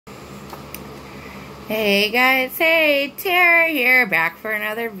Hey guys, hey, Tara here, back for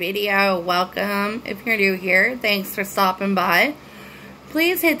another video. Welcome. If you're new here, thanks for stopping by.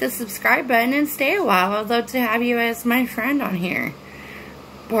 Please hit the subscribe button and stay a while. I'd love to have you as my friend on here.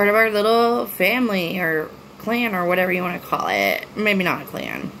 Part of our little family or clan or whatever you want to call it. Maybe not a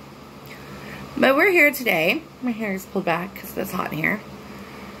clan. But we're here today. My hair is pulled back because it's hot in here.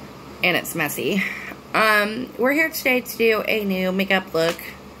 And it's messy. We're here today to do a new makeup look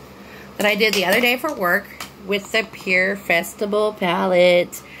that I did the other day for work with the Pur Festival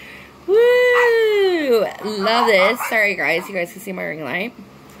palette. Woo! Love this. Sorry guys, you guys can see my ring light.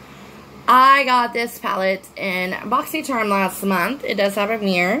 I got this palette in BoxyCharm last month. It does have a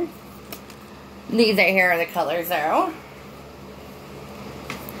mirror. These right here are the colors though.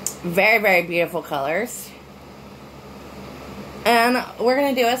 Very, very beautiful colors. And we're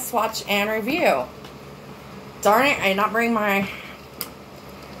going to do a swatch and review. Darn it, I did not bring my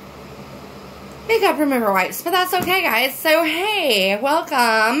makeup remover wipes, but that's okay guys. So hey,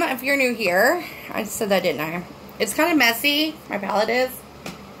 welcome if you're new here. I just said that, didn't I? It's kind of messy, my palette is.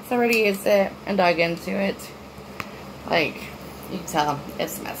 So I already used it and dug into it. Like, you can tell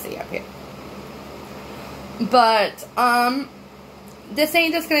it's messy up here. But, this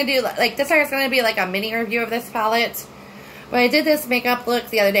ain't just gonna do, like, this is gonna be like a mini review of this palette. But I did this makeup look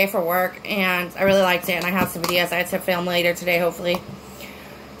the other day for work, and I really liked it, and I have some videos I have to film later today, hopefully.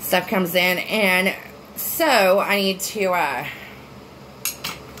 Stuff comes in, and so I need to,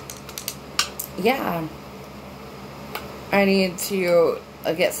 yeah. I need to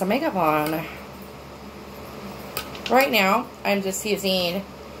get some makeup on. Right now, I'm just using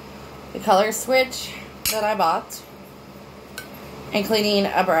the color switch that I bought, and cleaning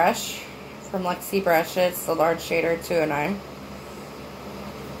a brush from Lexi Brushes, the large shader 209.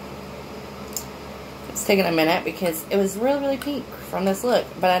 It's taking a minute because it was really, really pink from this look,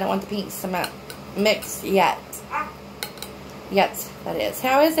 but I don't want the pinks to mix yet. That is.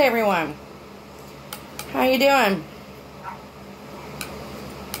 How is everyone? How you doing?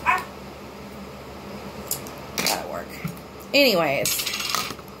 That'll work. Anyways,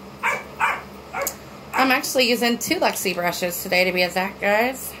 I'm actually using 2 Lexi brushes today to be exact,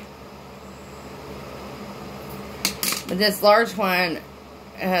 guys. But this large one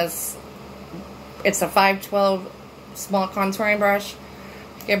has, it's a 512 small contouring brush.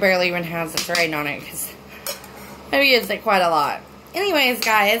 It barely even has a thread on it because I've used it quite a lot. Anyways,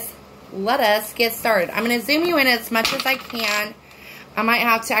 guys, let us get started. I'm going to zoom you in as much as I can. I might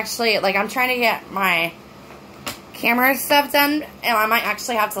have to actually, like, I'm trying to get my camera stuff done, and I might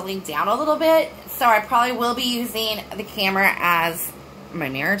actually have to lean down a little bit. So I probably will be using the camera as my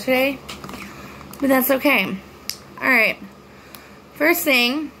mirror today. But that's okay. Alright, first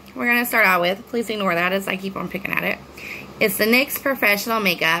thing we're going to start out with, please ignore that as I keep on picking at it. It's the NYX Professional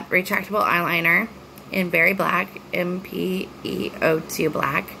Makeup Retractable Eyeliner in Very Black, MPEO2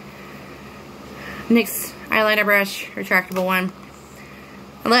 Black. NYX eyeliner brush, retractable one.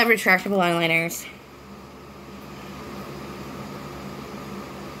 I love retractable eyeliners.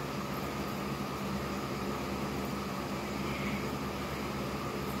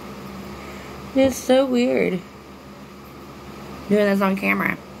 It's so weird doing this on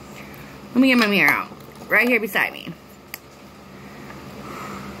camera. Let me get my mirror out. Right here beside me.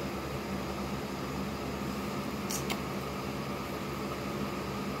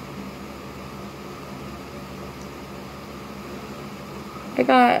 I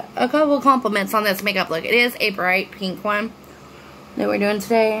got a couple compliments on this makeup look. It is a bright pink one that we're doing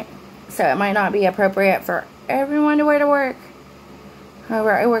today, so it might not be appropriate for everyone to wear to work.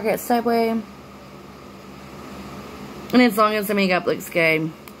 However, I work at Subway, and as long as the makeup looks good,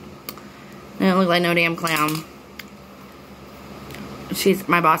 and I don't look like no damn clown,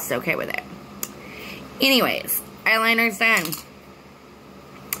 my boss is okay with it. Anyways, eyeliner's done.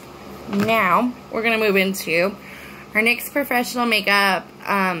 Now, we're going to move into our NYX Professional Makeup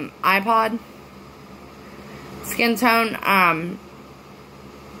iPod skin tone.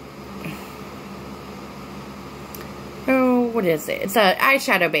 Oh, what is it? It's an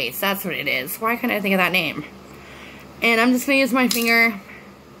eyeshadow base. That's what it is. Why couldn't I think of that name? And I'm just going to use my finger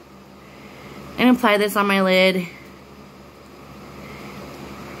and apply this on my lid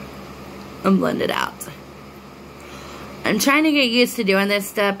and blend it out. I'm trying to get used to doing this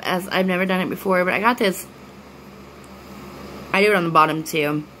step as I've never done it before, but I got this. I do it on the bottom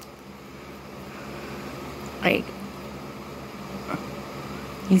too. Like,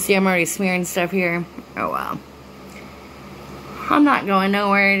 you see I'm already smearing stuff here. Oh well. I'm not going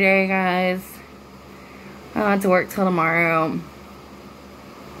nowhere today, guys. I don't have to work till tomorrow.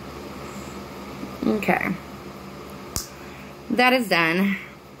 Okay. That is done.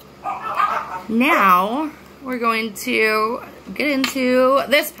 Now, we're going to get into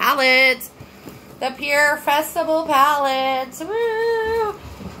this palette. The Pur Festival palette. Woo!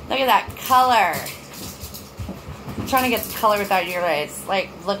 Look at that color. I'm trying to get the color without your eyes. Like,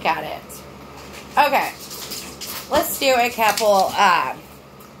 look at it. Okay. Let's do a couple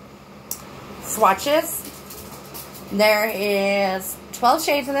swatches. There is 12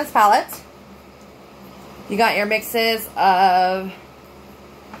 shades in this palette. You got your mixes of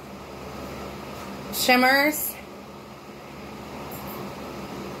shimmers,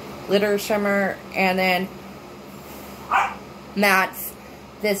 glitter shimmer, and then mattes.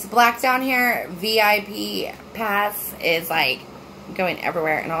 This black down here, VIP pass, is like going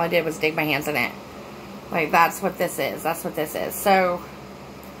everywhere, and all I did was dig my hands in it. Like, that's what this is. That's what this is. So,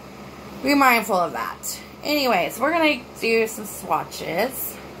 be mindful of that. Anyways, we're going to do some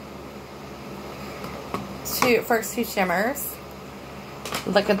swatches. First two shimmers.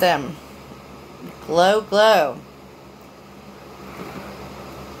 Look at them. Glow, glow.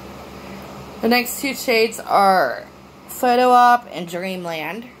 The next two shades are Photo Op and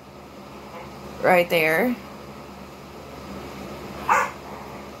Dreamland. Right there.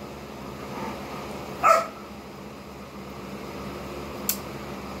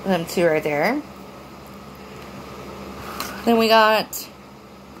 Them two right there. Then we got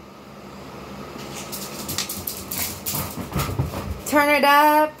Turn It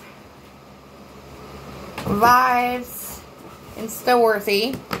Up, Vibes, and Still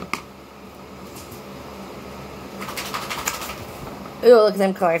Worthy. Ooh, look at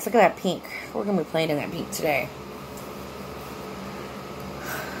them colors. Look at that pink. We're going to be playing in that pink today.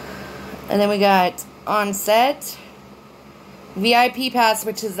 And then we got On Set, VIP Pass,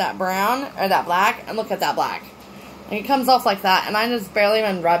 which is that brown, or that black. And look at that black. Like, it comes off like that. And I just barely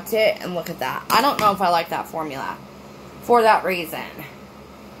even rubbed it. And look at that. I don't know if I like that formula for that reason.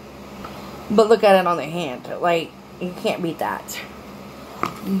 But look at it on the hand. Like, you can't beat that.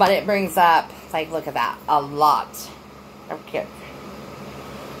 But it brings up, like, look at that, a lot of kick.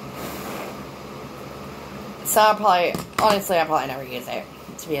 So I'll probably, honestly, I'll probably never use it,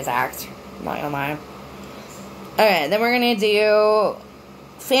 to be exact. I'm not gonna lie. Okay, then we're gonna do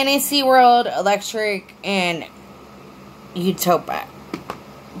Fantasy World, Electric, and Utopia.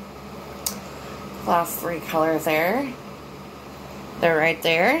 Last three colors there. They're right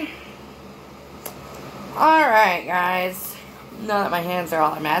there. Alright, guys. Now that my hands are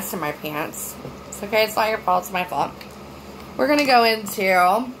all a mess in my pants. It's okay, it's not your fault, it's my fault. We're gonna go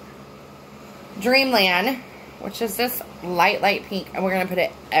into Dreamland, which is this light pink, and we're gonna put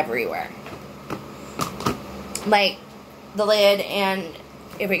it everywhere. Like the lid, and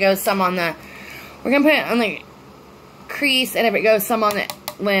if it goes some on the, we're gonna put it on the crease, and if it goes some on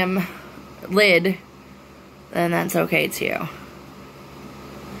the lid, then that's okay too.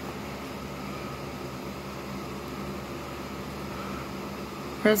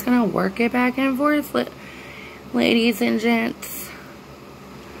 We're just gonna work it back and forth, ladies and gents.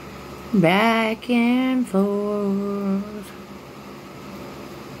 Back and forth.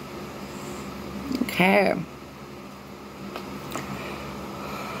 Okay.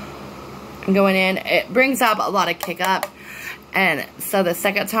 I'm going in. It brings up a lot of kick up. And so the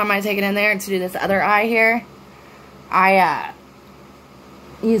second time I take it in there to do this other eye here, I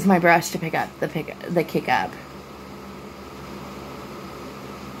use my brush to pick up the kick up.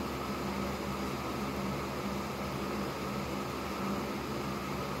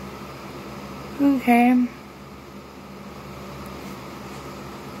 Okay.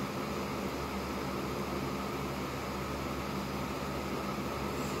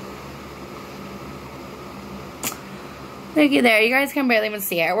 Looky there. You guys can barely even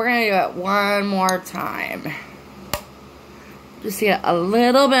see it. We're going to do it one more time. Just see a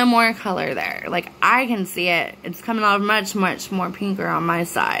little bit more color there. Like, I can see it. It's coming out much, much more pinker on my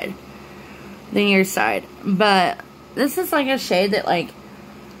side than your side. But this is like a shade that, like,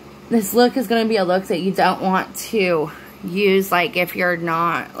 this look is going to be a look that you don't want to use, like, if you're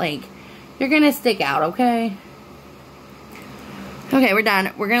not, like, you're going to stick out, okay? Okay, we're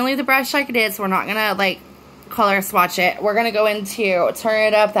done. We're going to leave the brush like it is. We're not going to, like, color swatch it. We're going to go into Turn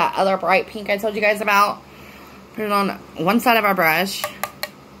It Up, that other bright pink I told you guys about. Put it on one side of our brush.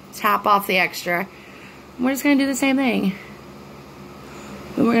 Tap off the extra. And we're just going to do the same thing.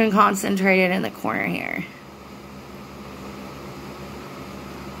 And we're going to concentrate it in the corner here.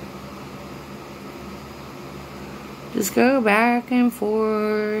 Just go back and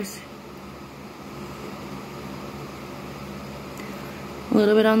forth. A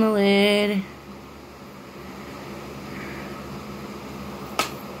little bit on the lid.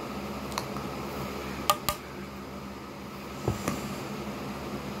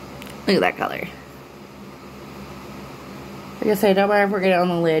 Look at that color. Like I said, don't worry if we're getting on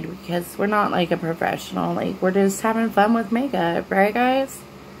the lid because we're not like a professional. Like, we're just having fun with makeup, right, guys?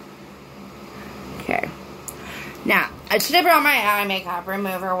 Okay. Now, I should have brought my eye makeup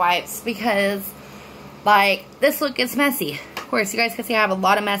remover wipes because, like, this look gets messy. Of course, you guys can see I have a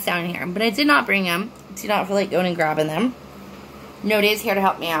lot of mess down here, but I did not bring them. I do not feel like going and grabbing them. Nobody's here to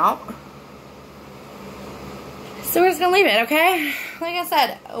help me out. So we're just going to leave it, okay? Like I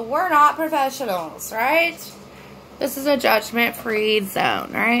said, we're not professionals, right? This is a judgment-free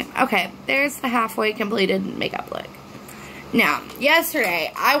zone, right? Okay, there's the halfway completed makeup look. Now,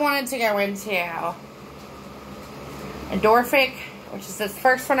 yesterday, I wanted to go into Endorphic, which is this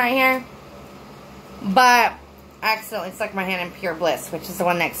first one right here. But I accidentally stuck my hand in Pure Bliss, which is the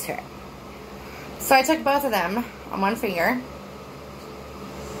one next to it. So I took both of them on one finger.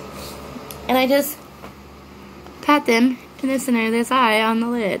 And I just pat them in the center of this eye on the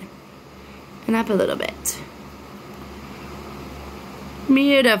lid. And up a little bit.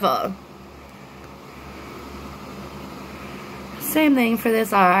 Beautiful. Same thing for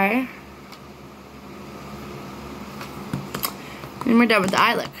this eye. And we're done with the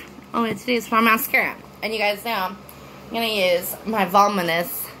eye look. All we have to do is put on mascara. And you guys know I'm going to use my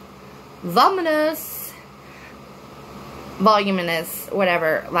voluminous,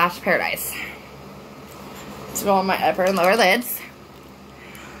 whatever, Lash Paradise to go on my upper and lower lids.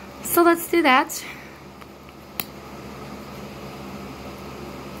 So let's do that.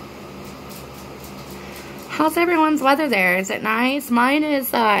 How's everyone's weather there? Is it nice? Mine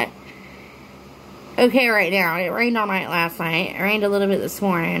is okay right now. It rained all night last night. It rained a little bit this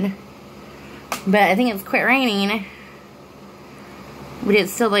morning. But I think it's quit raining. But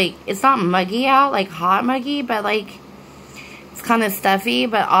it's still like, it's not muggy out, like hot muggy, but like it's kind of stuffy,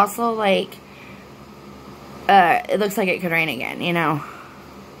 but also like it looks like it could rain again, you know.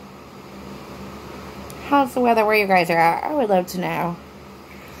 How's the weather where you guys are at? I would love to know.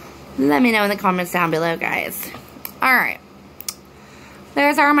 Let me know in the comments down below, guys. Alright.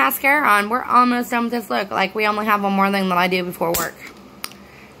 There's our mascara on. We're almost done with this look. Like, we only have one more thing that I do before work.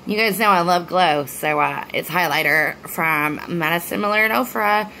 You guys know I love glow. So, it's highlighter from Madison Miller and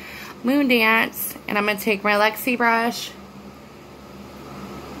Ofra Moon Dance. And I'm going to take my Lexi brush.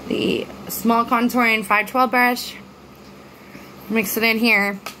 The small contouring 512 brush. Mix it in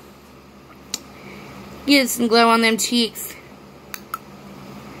here. Get some glow on them cheeks.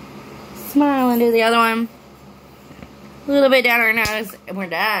 Smile and do the other one. A little bit down our nose, and we're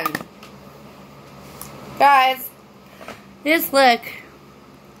done. Guys, this look.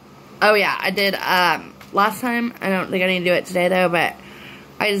 Oh yeah, I did last time. I don't think I need to do it today though, but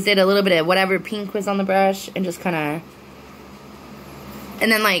I just did a little bit of whatever pink was on the brush and just kind of. And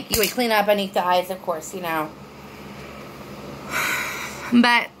then like you would clean up underneath the eyes, of course, you know.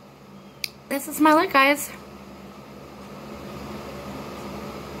 But this is my look, guys.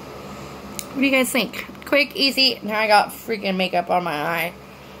 What do you guys think? Quick, easy. Now I got freaking makeup on my eye.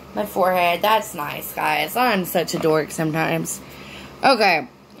 My forehead. That's nice, guys. I'm such a dork sometimes. Okay.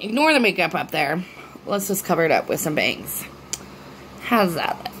 Ignore the makeup up there. Let's just cover it up with some bangs. How's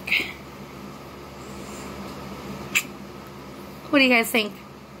that look? What do you guys think?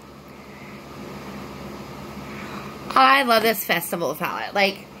 I love this Festival palette.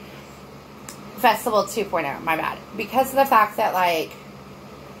 Like, Festival 2.0. My bad. Because of the fact that, like,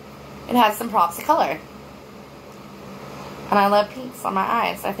 it has some pops of color. And I love pinks on my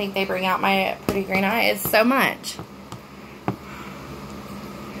eyes. I think they bring out my pretty green eyes so much.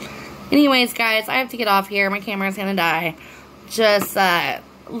 Anyways, guys, I have to get off here. My camera's going to die. Just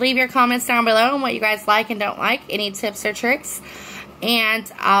leave your comments down below on what you guys like and don't like. Any tips or tricks.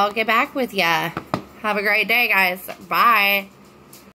 And I'll get back with ya. Have a great day, guys. Bye.